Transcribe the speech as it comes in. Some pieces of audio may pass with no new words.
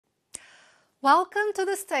Welcome to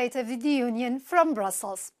the State of the Union from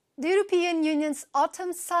Brussels. The European Union's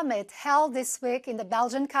Autumn Summit, held this week in the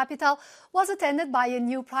Belgian capital, was attended by a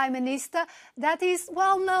new Prime Minister that is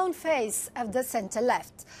well-known face of the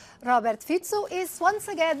centre-left. Robert Fico is once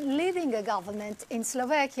again leading a government in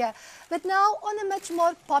Slovakia, but now on a much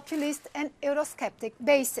more populist and Eurosceptic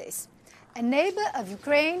basis. A neighbour of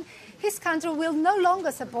Ukraine, his country will no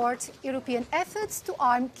longer support European efforts to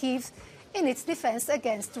arm Kyiv in its defence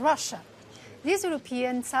against Russia. This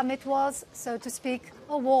European summit was, so to speak,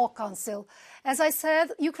 a war council. As I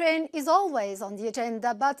said, Ukraine is always on the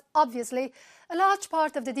agenda, but obviously a large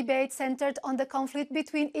part of the debate centred on the conflict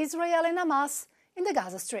between Israel and Hamas in the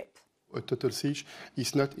Gaza Strip. A total siege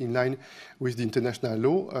is not in line with the international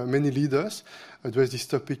law. Many leaders address this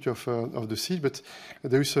topic of the siege, but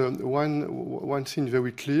there is one thing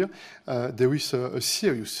very clear. There is a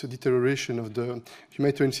serious deterioration of the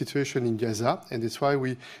humanitarian situation in Gaza, and that's why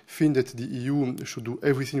we think that the EU should do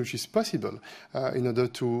everything which is possible in order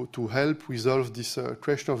to help resolve this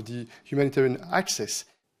question of the humanitarian access.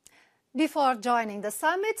 Before joining the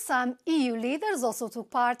summit, some EU leaders also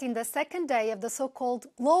took part in the second day of the so-called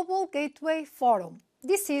Global Gateway Forum.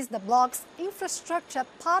 This is the bloc's infrastructure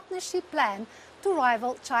partnership plan to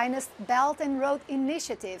rival China's Belt and Road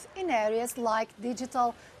Initiative in areas like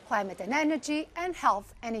digital, climate and energy, and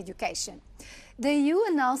health and education. The EU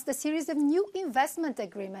announced a series of new investment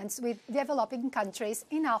agreements with developing countries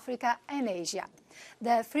in Africa and Asia.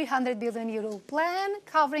 The €300 billion plan,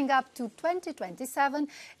 covering up to 2027,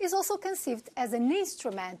 is also conceived as an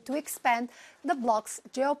instrument to expand the bloc's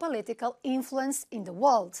geopolitical influence in the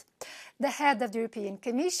world. The head of the European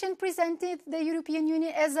Commission presented the European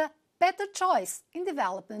Union as a better choice in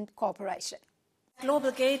development cooperation.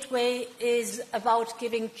 Global Gateway is about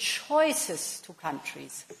giving choices to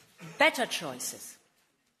countries, better choices.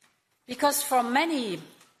 Because for many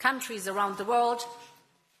countries around the world,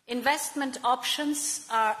 investment options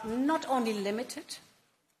are not only limited,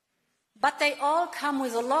 but they all come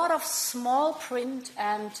with a lot of small print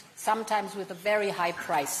and sometimes with a very high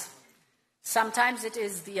price. Sometimes it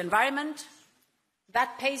is the environment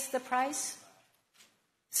that pays the price.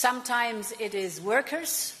 Sometimes it is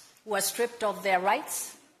workers who are stripped of their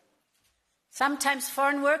rights. Sometimes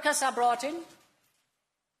foreign workers are brought in.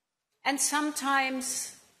 And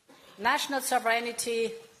sometimes national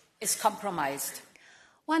sovereignty is compromised.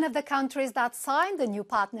 One of the countries that signed the new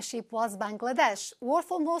partnership was Bangladesh,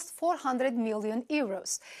 worth almost €400 million.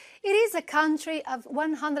 It is a country of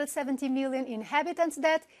 170 million inhabitants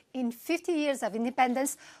that, in 50 years of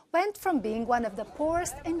independence, went from being one of the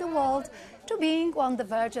poorest in the world to being on the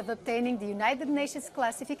verge of obtaining the United Nations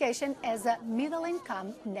classification as a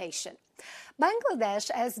middle-income nation.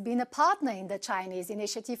 Bangladesh has been a partner in the Chinese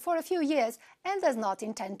initiative for a few years and does not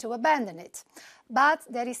intend to abandon it. But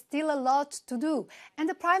there is still a lot to do, and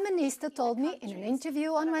the Prime Minister told me in an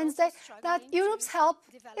interview on Wednesday that Europe's help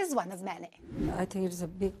is one of many. I think it is a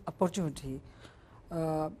big opportunity,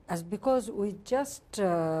 because we just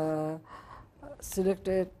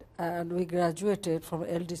selected and we graduated from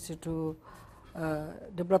LDC to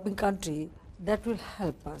developing country. That will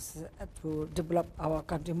help us to develop our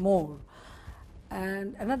country more.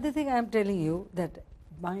 And another thing I am telling you, that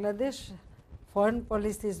Bangladesh foreign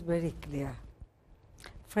policy is very clear.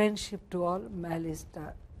 Friendship to all, malice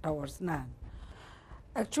towards none.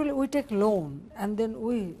 Actually, we take loan and then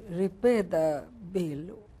we repay the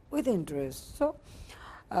bill with interest. So,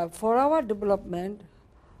 for our development,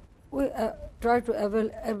 we try to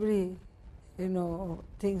avail every,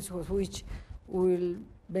 things which will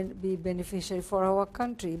be beneficial for our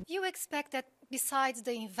country. You expect that besides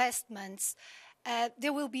the investments,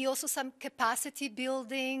 there will be also some capacity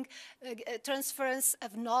building, transference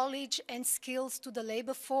of knowledge and skills to the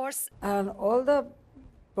labor force. And all the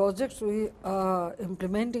projects we are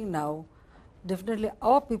implementing now, definitely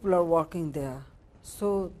our people are working there.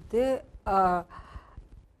 So they are,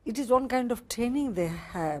 it is one kind of training they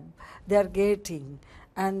have, they are getting,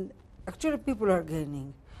 and actually people are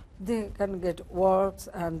gaining. They can get works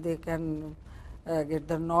and they can get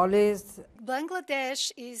the knowledge.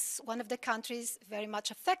 Bangladesh is one of the countries very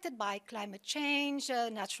much affected by climate change,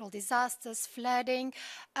 natural disasters, flooding.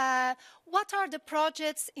 What are the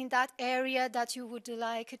projects in that area that you would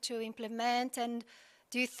like to implement? And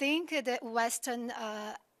do you think that Western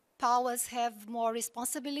powers have more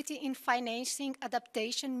responsibility in financing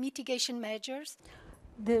adaptation, mitigation measures?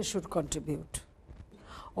 They should contribute.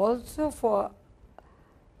 Also for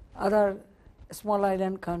other small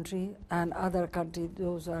island country and other countries,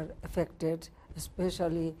 those are affected,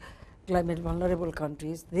 especially climate vulnerable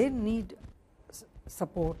countries, they need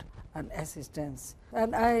support and assistance.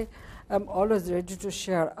 And I am always ready to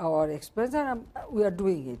share our experience, and we are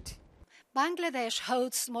doing it. Bangladesh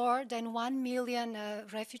hosts more than 1 million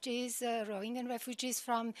refugees, Rohingya refugees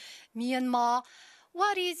from Myanmar.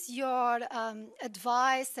 What is your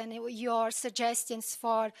advice and your suggestions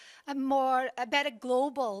for a better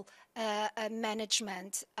global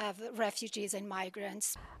management of refugees and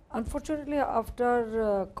migrants? Unfortunately,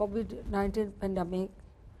 after COVID-19 pandemic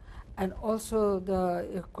and also the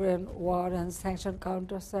Ukraine war and sanction,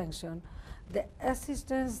 counter-sanction, the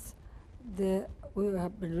assistance we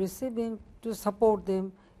have been receiving to support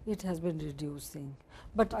them, it has been reducing.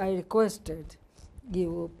 But I requested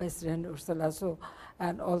you, President Ursula,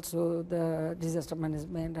 and also the disaster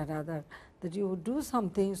management and other, that you would do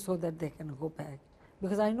something so that they can go back.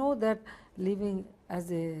 Because I know that living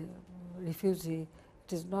as a refugee,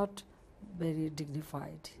 it is not very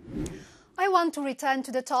dignified. I want to return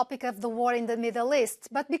to the topic of the war in the Middle East,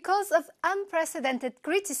 but because of unprecedented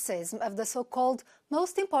criticism of the so-called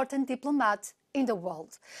most important diplomat in the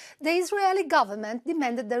world, the Israeli government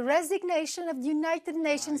demanded the resignation of the United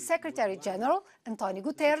Nations Secretary General, António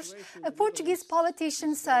Guterres, a Portuguese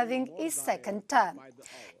politician serving his second term.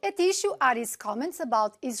 At issue are his comments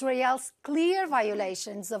about Israel's clear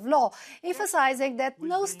violations of law, emphasizing that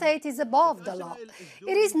no state is above the law.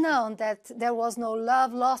 It is known that there was no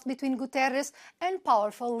love lost between Guterres and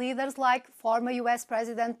powerful leaders like former US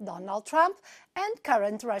President Donald Trump and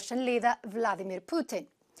current Russian leader Vladimir Putin.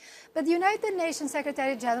 But the United Nations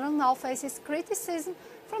Secretary General now faces criticism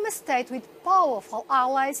from a state with powerful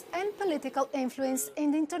allies and political influence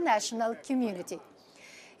in the international community.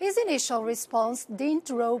 His initial response didn't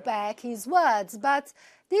roll back his words, but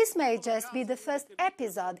this may just be the first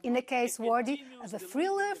episode in a case worthy of a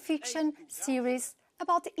thriller fiction series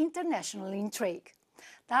about international intrigue.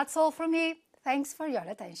 That's all from me. Thanks for your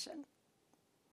attention.